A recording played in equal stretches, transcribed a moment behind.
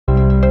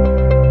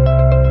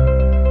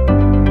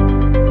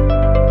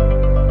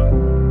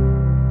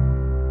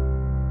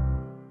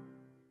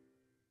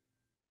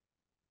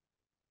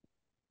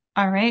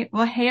All right.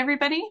 Well, hey,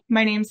 everybody.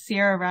 My name's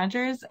Ciara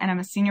Rogers, and I'm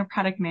a senior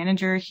product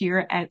manager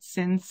here at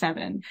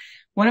Cin7.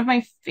 One of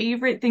my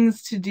favorite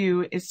things to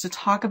do is to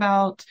talk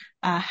about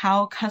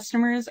how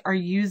customers are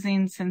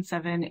using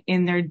Cin7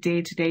 in their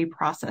day-to-day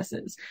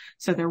processes.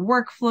 So their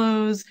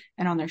workflows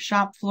and on their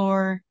shop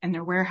floor and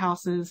their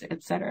warehouses,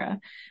 etc.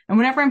 And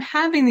whenever I'm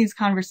having these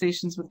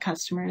conversations with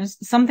customers,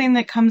 something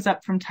that comes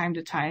up from time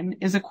to time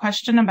is a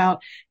question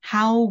about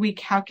how we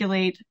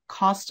calculate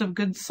cost of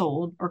goods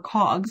sold, or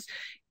COGS,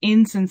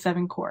 in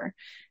Cin7 Core.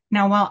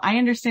 Now, while I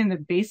understand the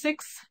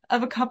basics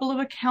of a couple of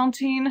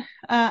accounting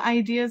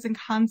ideas and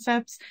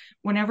concepts,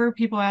 whenever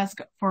people ask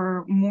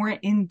for more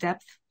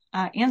in-depth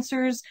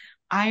answers,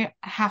 I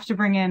have to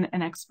bring in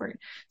an expert.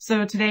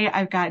 So today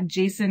I've got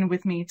Jayson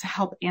with me to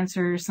help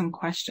answer some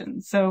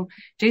questions. So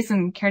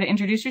Jayson, care to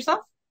introduce yourself?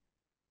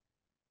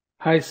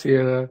 Hi,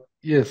 Ciara.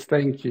 Yes,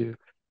 thank you.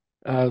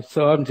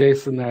 So I'm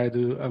Jayson.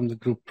 I'm the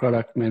group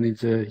product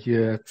manager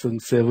here at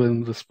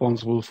Cin7,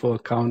 responsible for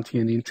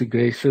accounting and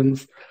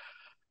integrations.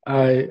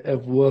 I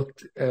have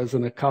worked as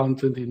an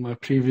accountant in my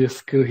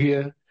previous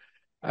career.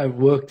 I've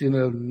worked in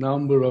a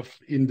number of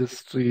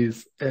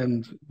industries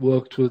and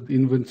worked with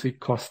inventory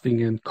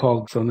costing and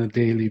COGS on a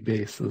daily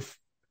basis.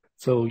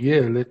 So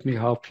yeah, let me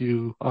help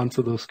you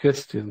answer those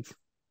questions.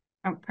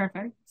 Oh,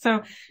 perfect.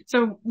 So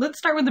let's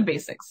start with the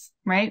basics,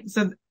 right?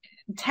 So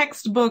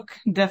textbook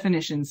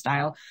definition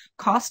style,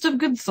 cost of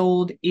goods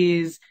sold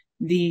is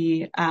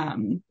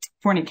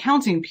for an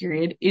accounting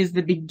period, is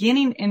the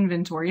beginning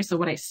inventory. So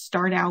what I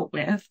start out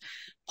with,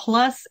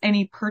 plus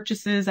any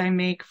purchases I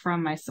make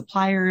from my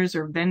suppliers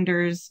or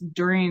vendors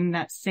during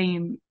that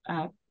same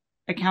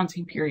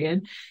accounting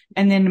period,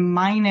 and then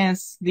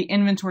minus the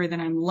inventory that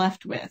I'm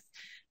left with.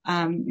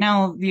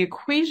 Now the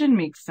equation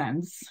makes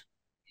sense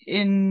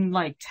in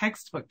like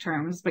textbook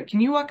terms, but can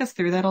you walk us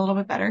through that a little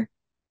bit better?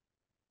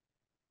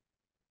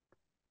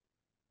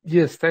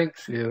 Yes,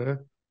 thanks, Ciara.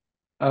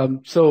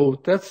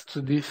 So that's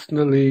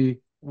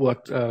traditionally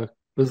what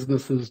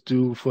businesses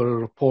do for a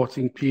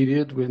reporting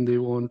period when they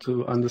want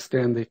to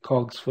understand their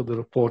COGS for the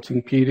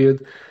reporting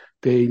period.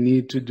 They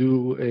need to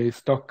do a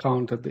stock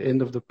count at the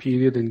end of the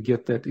period and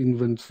get that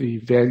inventory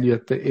value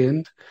at the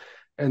end.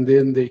 And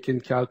then they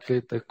can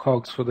calculate the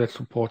COGS for that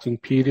reporting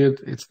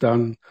period. It's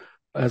done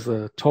as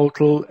a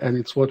total, and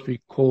it's what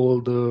we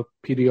call the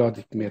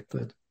periodic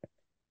method.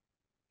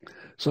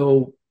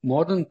 So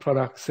modern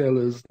product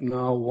sellers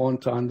now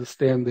want to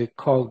understand their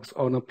COGS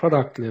on a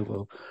product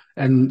level,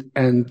 and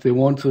they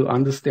want to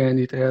understand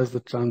it as the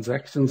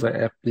transactions are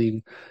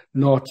happening,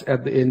 not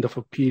at the end of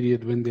a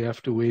period when they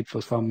have to wait for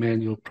some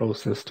manual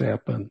process to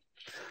happen.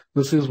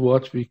 This is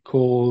what we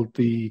call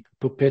the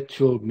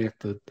perpetual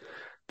method.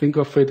 Think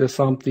of it as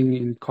something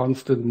in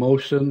constant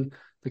motion.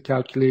 The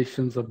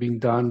calculations are being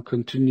done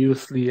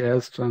continuously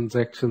as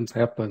transactions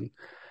happen.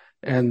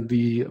 And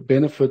the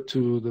benefit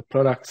to the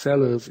product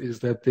sellers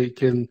is that they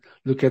can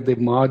look at their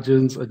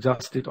margins,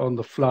 adjust it on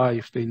the fly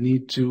if they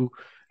need to,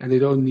 and they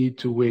don't need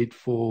to wait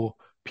for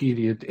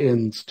period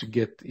ends to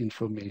get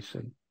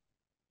information.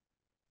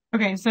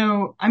 Okay,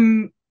 so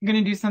I'm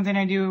going to do something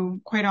I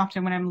do quite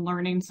often when I'm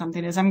learning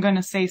something is I'm going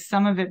to say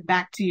some of it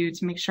back to you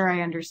to make sure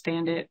I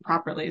understand it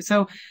properly.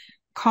 So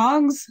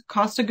COGS,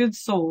 cost of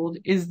goods sold,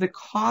 is the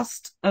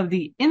cost of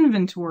the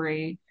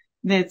inventory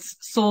that's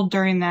sold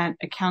during that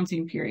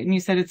accounting period. And you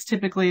said it's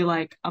typically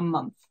like a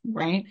month,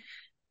 right?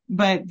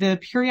 But the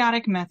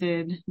periodic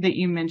method that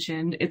you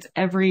mentioned, it's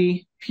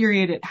every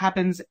period. It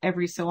happens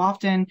every so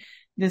often.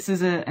 This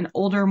is an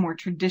older, more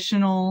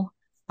traditional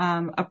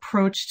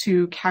approach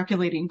to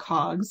calculating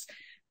COGS.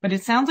 But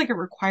it sounds like it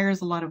requires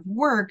a lot of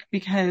work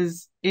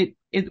because it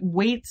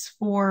waits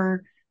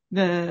for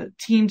the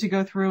team to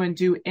go through and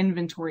do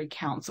inventory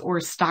counts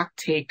or stock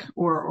take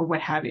or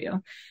what have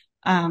you.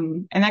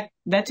 And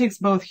that takes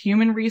both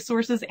human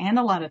resources and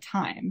a lot of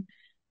time.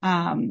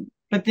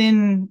 But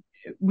then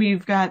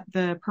we've got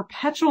the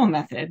perpetual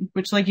method,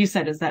 which, like you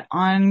said, is that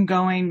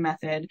ongoing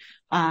method,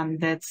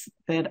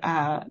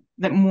 that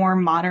more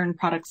modern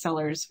product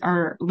sellers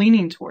are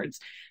leaning towards.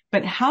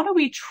 But how do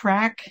we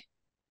track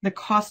the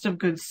cost of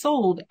goods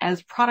sold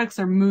as products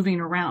are moving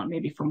around,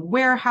 maybe from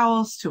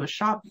warehouse to a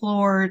shop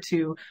floor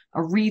to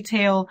a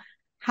retail?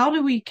 How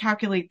do we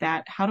calculate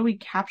that? How do we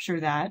capture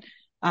that?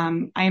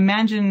 I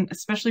imagine,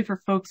 especially for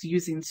folks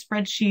using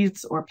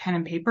spreadsheets or pen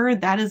and paper,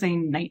 that is a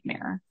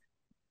nightmare.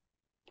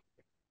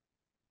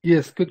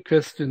 Yes, good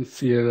question,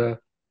 Ciara.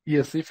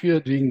 Yes, if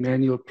you're doing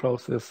manual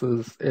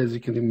processes, as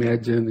you can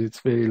imagine, it's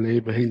very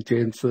labor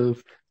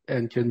intensive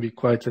and can be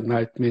quite a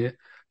nightmare.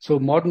 So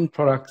modern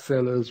product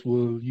sellers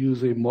will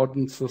use a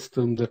modern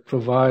system that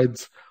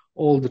provides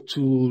all the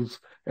tools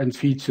and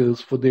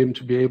features for them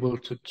to be able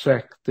to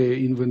track their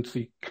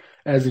inventory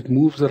as it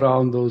moves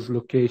around those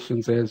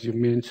locations, as you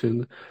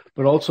mentioned,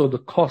 but also the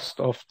cost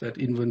of that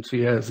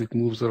inventory as it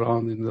moves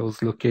around in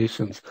those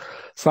locations.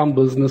 Some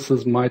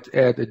businesses might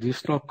add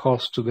additional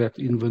cost to that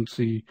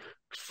inventory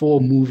for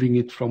moving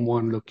it from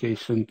one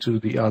location to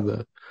the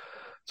other.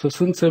 So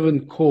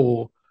Cin7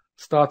 Core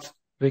starts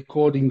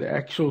recording the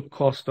actual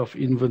cost of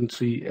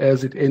inventory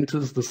as it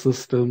enters the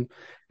system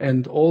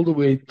and all the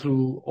way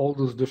through all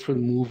those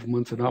different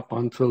movements and up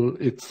until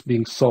it's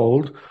being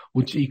sold,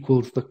 which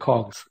equals the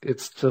COGS.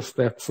 It's just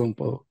that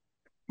simple.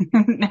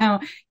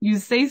 Now, you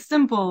say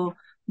simple,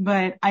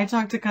 but I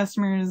talk to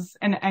customers,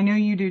 and I know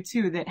you do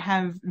too, that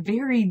have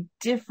very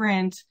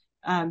different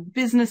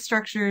business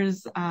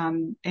structures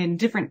in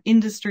different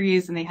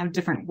industries, and they have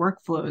different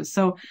workflows.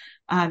 So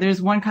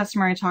there's one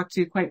customer I talk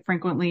to quite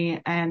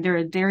frequently, and they're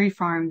a dairy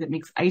farm that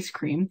makes ice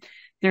cream.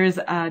 There's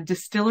a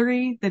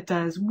distillery that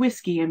does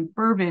whiskey and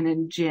bourbon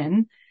and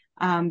gin.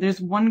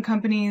 There's one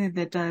company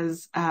that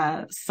does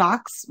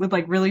socks with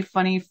like really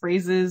funny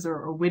phrases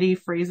or witty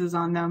phrases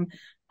on them.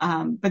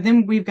 But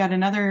then we've got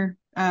another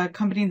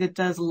company that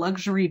does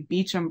luxury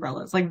beach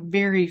umbrellas, like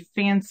very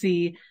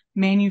fancy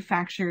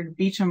manufactured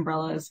beach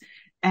umbrellas,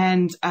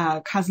 and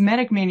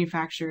cosmetic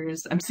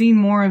manufacturers. I'm seeing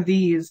more of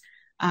these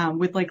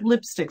with like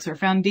lipsticks or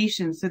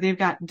foundations. So they've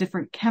got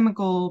different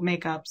chemical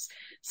makeups.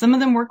 Some of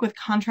them work with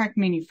contract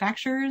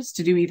manufacturers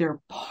to do either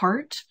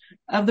part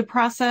of the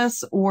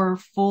process or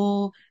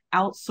full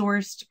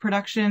outsourced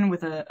production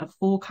with a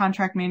full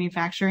contract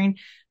manufacturing,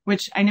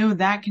 which I know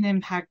that can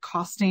impact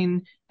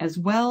costing as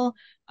well.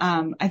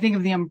 I think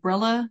of the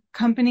umbrella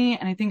company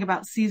and I think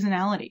about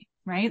seasonality,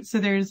 right? So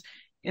there's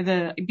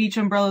the beach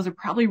umbrellas are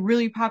probably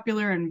really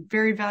popular and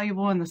very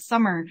valuable in the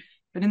summer,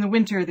 but in the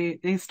winter,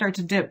 they start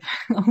to dip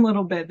a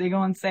little bit. They go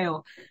on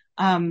sale.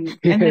 And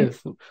then,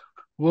 Yes.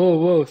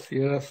 Whoa,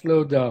 Ciara,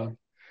 slow down.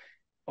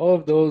 All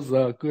of those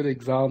are good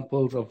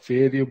examples of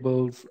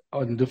variables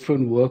on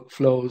different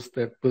workflows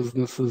that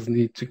businesses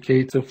need to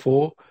cater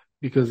for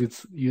because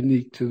it's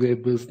unique to their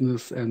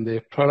business and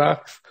their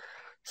products.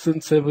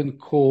 Cin7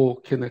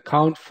 Core can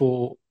account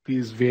for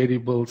these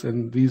variables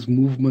and these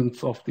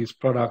movements of these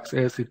products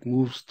as it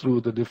moves through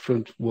the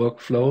different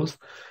workflows.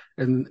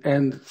 And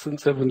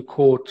Cin7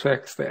 Core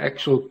tracks the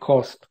actual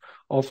cost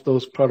of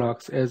those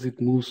products as it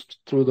moves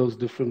through those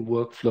different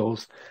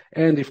workflows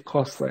and if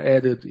costs are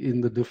added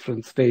in the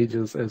different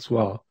stages as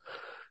well.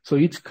 So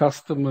each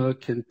customer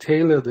can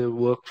tailor their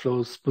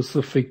workflows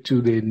specific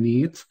to their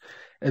needs,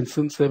 and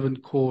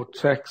Cin7 Core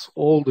tracks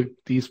all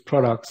these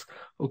products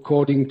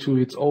according to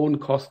its own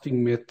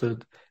costing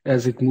method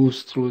as it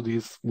moves through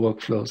these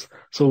workflows.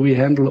 So we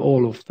handle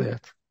all of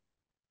that.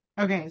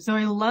 okay, so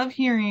I love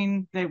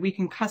hearing that we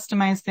can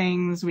customize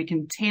things, we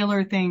can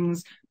tailor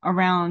things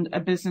around a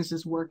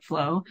business's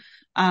workflow.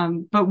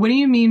 But what do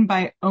you mean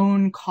by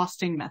own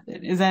costing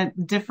method? Is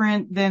that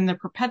different than the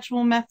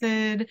perpetual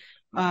method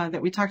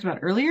that we talked about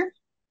earlier?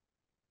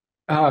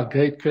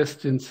 Great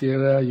question,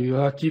 Ciara. You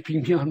are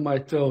keeping me on my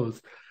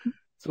toes.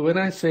 So when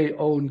I say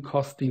own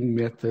costing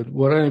method,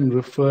 what I'm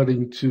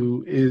referring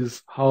to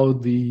is how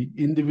the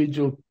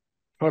individual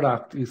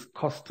product is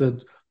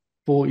costed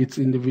for its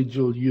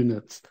individual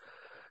units.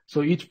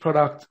 So each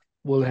product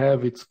will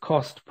have its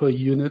cost per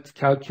unit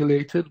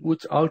calculated,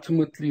 which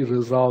ultimately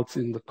results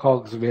in the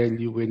COGS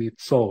value when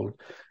it's sold.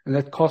 And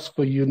that cost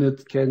per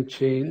unit can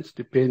change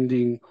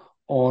depending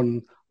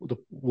on the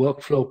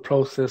workflow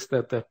process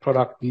that that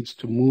product needs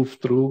to move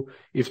through.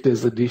 If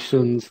there's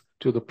additions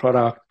to the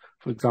product,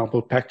 for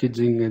example,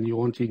 packaging, and you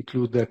want to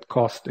include that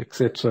cost,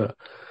 etc.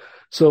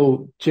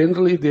 So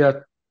generally,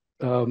 there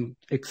are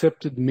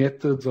accepted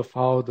methods of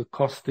how the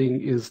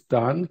costing is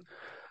done.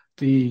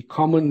 The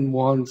common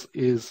ones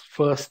is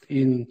first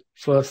in,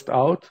 first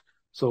out,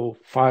 so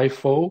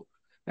FIFO,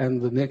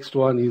 and the next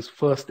one is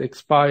first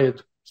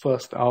expired,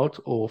 first out,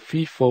 or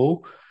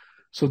FIFO.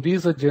 So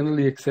these are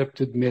generally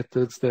accepted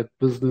methods that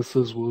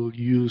businesses will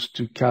use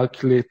to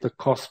calculate the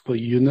cost per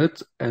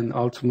unit and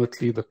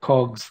ultimately the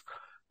COGS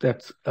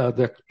that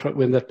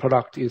when that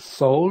product is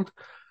sold.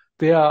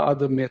 There are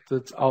other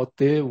methods out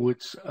there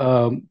which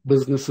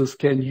businesses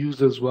can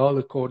use as well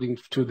according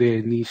to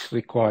their niche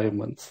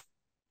requirements.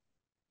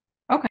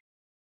 Okay.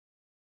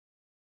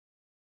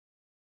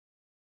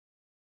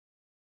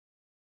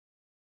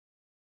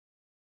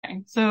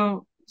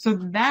 So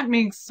that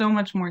makes so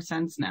much more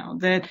sense now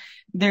that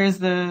there's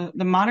the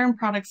modern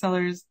product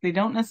sellers, they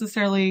don't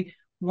necessarily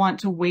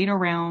want to wait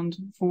around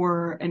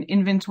for an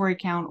inventory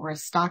count or a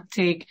stock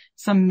take,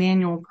 some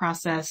manual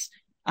process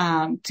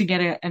to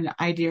get an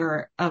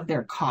idea of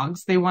their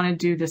COGS. They want to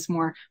do this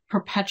more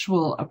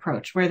perpetual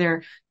approach where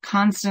they're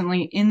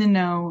constantly in the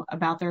know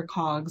about their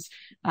COGS,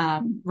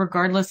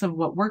 regardless of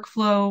what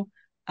workflow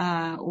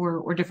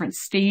or different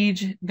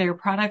stage their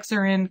products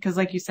are in. Because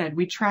like you said,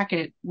 we track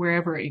it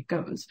wherever it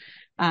goes.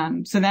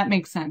 So that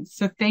makes sense.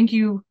 So thank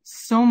you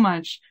so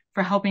much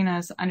for helping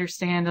us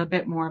understand a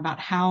bit more about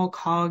how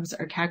COGS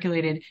are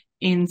calculated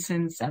in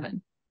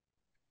Cin7.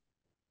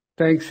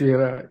 Thanks,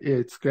 Ciara.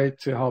 It's great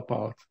to help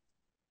out.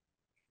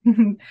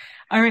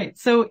 All right.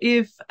 So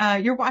if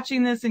you're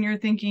watching this and you're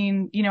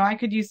thinking, I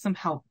could use some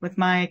help with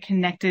my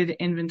connected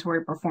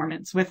inventory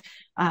performance with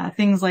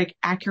things like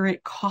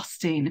accurate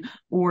costing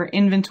or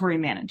inventory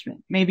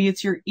management. Maybe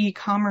it's your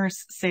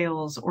e-commerce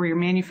sales or your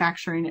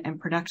manufacturing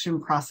and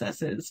production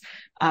processes,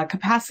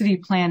 capacity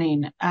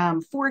planning,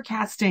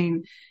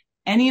 forecasting.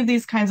 any of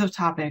these kinds of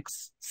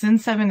topics,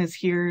 Cin7 is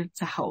here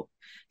to help.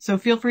 So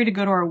feel free to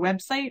go to our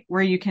website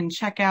where you can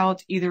check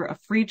out either a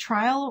free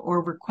trial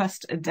or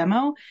request a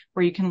demo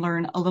where you can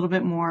learn a little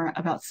bit more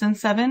about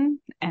Cin7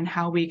 and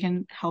how we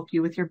can help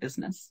you with your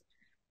business.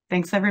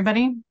 Thanks,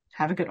 everybody.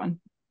 Have a good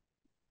one.